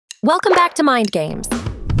Welcome back to Mind Games.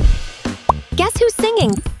 Guess who's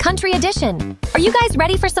singing? Country Edition. Are you guys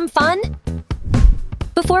ready for some fun?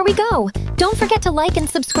 Before we go, don't forget to like and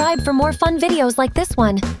subscribe for more fun videos like this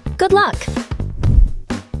one. Good luck!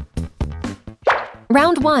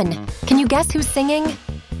 Round 1. Can you guess who's singing?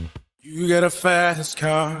 You got a fast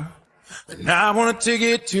car, and I want to take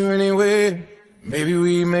it to anywhere. Maybe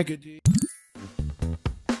we make a deal.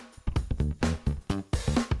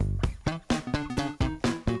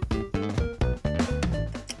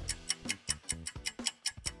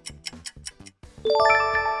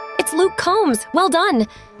 It's Luke Combs. Well done.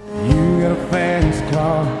 You got a fast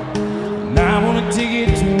car, and I want to take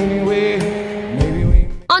it to anywhere. Maybe we...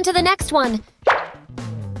 On to the next one.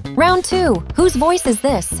 Round 2. Whose voice is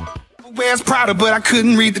this? Wears Prada, but I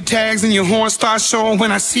couldn't read the tags, and your horn starts showing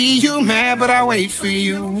when I see you. Mad, but I wait for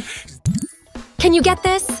you. Can you get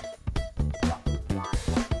this?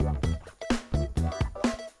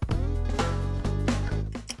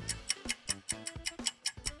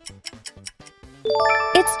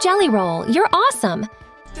 It's Jelly Roll. You're awesome.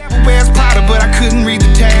 Wears Prada, but I couldn't read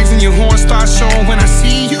the tags, and your horn starts showing when I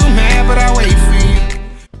see you. Mad, but I wait for you.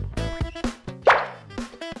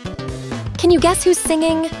 Can you guess who's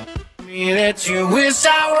singing? Me that you wish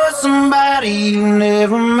I was somebody you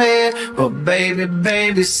never met, but baby,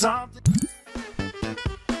 baby, something.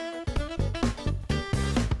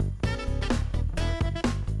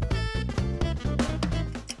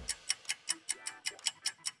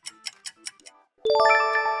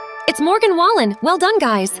 It's Morgan Wallen. Well done,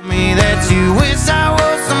 guys. Me that you wish I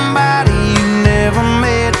was somebody you never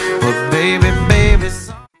met, but baby, baby,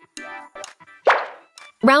 something.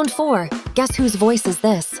 Round 4. Guess whose voice is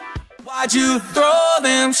this? Why'd you throw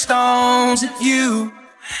them stones at you?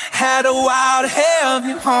 Had a wild hair of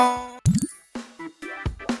your home.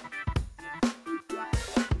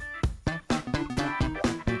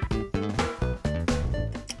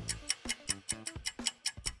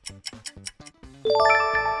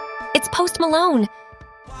 It's Post Malone.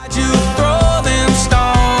 Why'd you throw them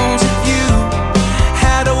stones at you?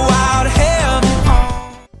 Had a wild hair of your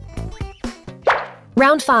home.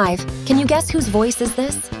 Round 5. Can you guess whose voice is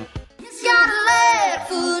this? Gotta lay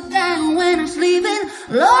foot down when I'm sleeping.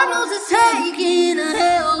 Lord knows it's taking a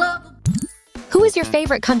hell of a... Who is your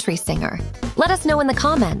favorite country singer? Let us know in the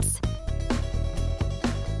comments.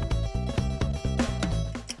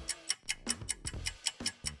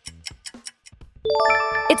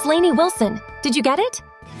 It's Lainey Wilson. Did you get it?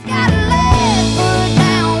 Gotta lay foot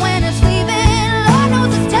down when I'm sleeping. Lord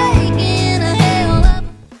knows it's taking a hell of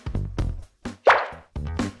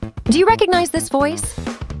a... Do you recognize this voice?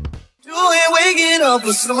 You ain't waking up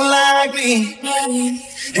with someone like me.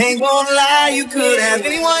 Ain't gonna lie, you could have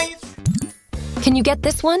anyone. Can you get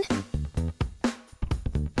this one?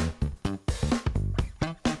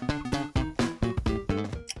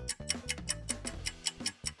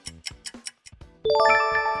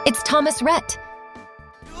 It's Thomas Rhett.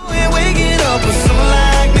 You ain't waking up with someone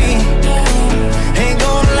like me. Ain't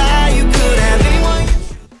gonna lie, you could have anyone.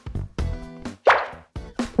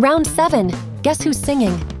 Round 7. Guess who's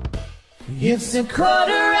singing? It's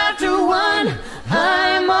 1:15.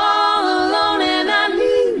 I'm all alone and I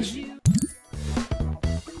need you.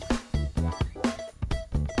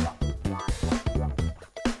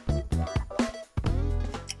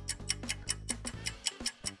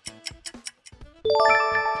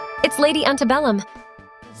 It's Lady Antebellum.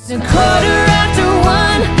 It's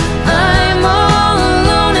 1:15. I'm all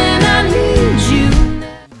alone and I need you.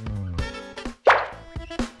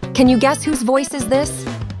 Can you guess whose voice is this?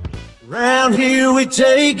 Round here we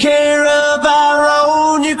take care of our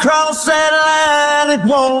own. You cross that line, it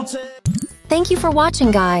won't take. Thank you for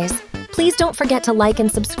watching, guys. Please don't forget to like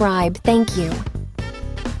and subscribe. Thank you.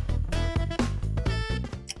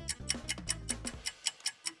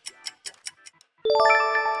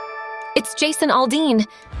 It's Jason Aldean.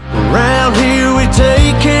 Round here we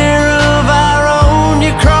take care of our own.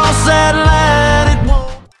 You cross that line, it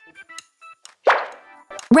won't.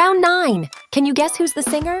 Round 9. Can you guess who's the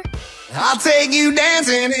singer? I'll take you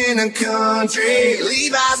dancing in the country.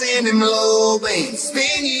 Levi's in them low beans.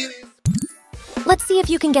 Spin you. Let's see if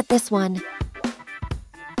you can get this one.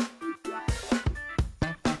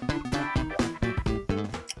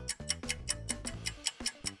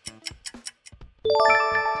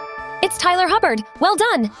 It's Tyler Hubbard. Well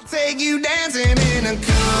done. I'll take you dancing in the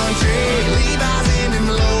country. Levi's in them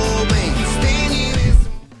low beans. Spin you.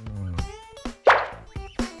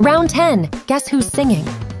 Round 10. Guess who's singing?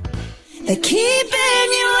 They're keeping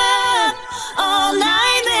you up all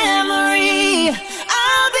night, memory.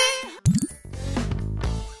 I'll be...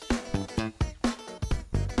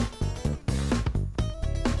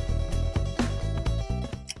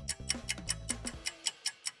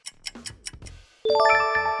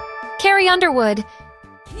 Carrie Underwood.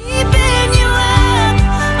 Keeping you up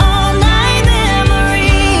all night,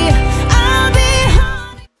 memory. I'll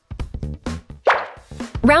be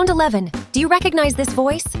Round 11. Do you recognize this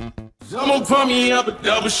voice? Someone pour me up a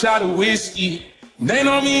double shot of whiskey. They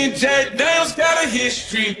know me and Jack Daniels got a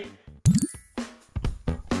history.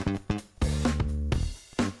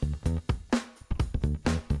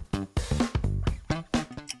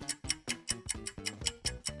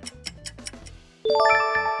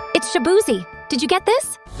 It's Shabuzi. Did you get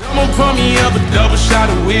this? Someone pour me up a double shot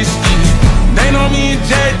of whiskey. They know me and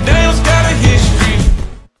Jack Daniels got a history.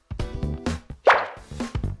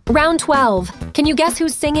 Round 12. Can you guess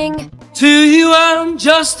who's singing? To you I'm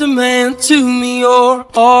just a man, to me you're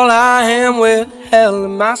all I am. Where the hell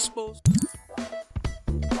am I supposed to?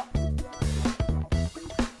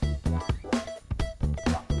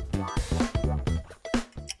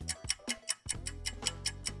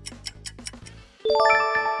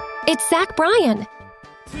 It's Zach Bryan.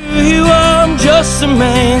 To you I'm just a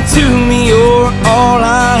man, to me you're all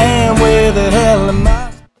I am. Where the hell am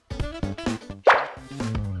I?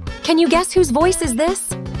 Can you guess whose voice is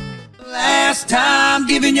this? Last time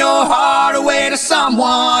giving your heart away to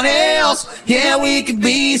someone else. Yeah, we could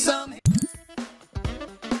be some.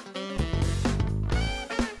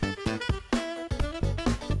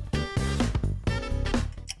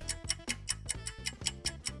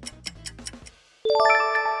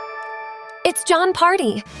 It's John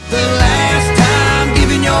Party. The last time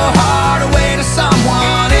giving your heart away to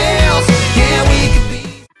someone else. Yeah, we could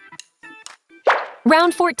be.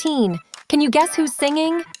 Round 14. Can you guess who's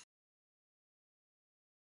singing?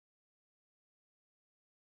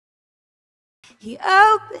 He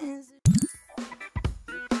opens.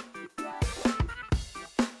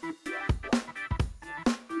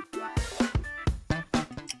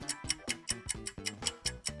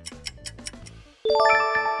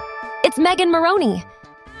 It's Megan Moroney.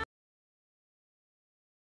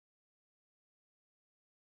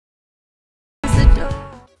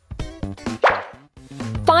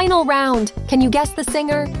 Final round. Can you guess the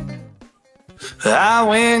singer? I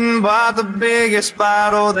went and bought the biggest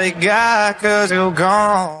bottle they got, 'cause you're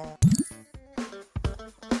gone.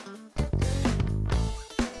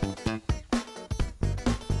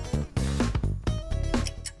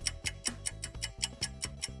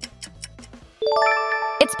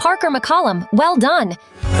 It's Parker McCollum. Well done.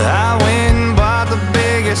 I went and bought the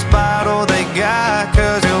biggest bottle they got,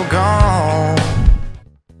 'cause you're gone.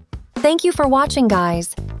 Thank you for watching,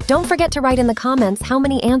 guys. Don't forget to write in the comments how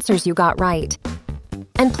many answers you got right.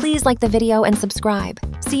 And please like the video and subscribe.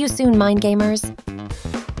 See you soon, Mind Gamers.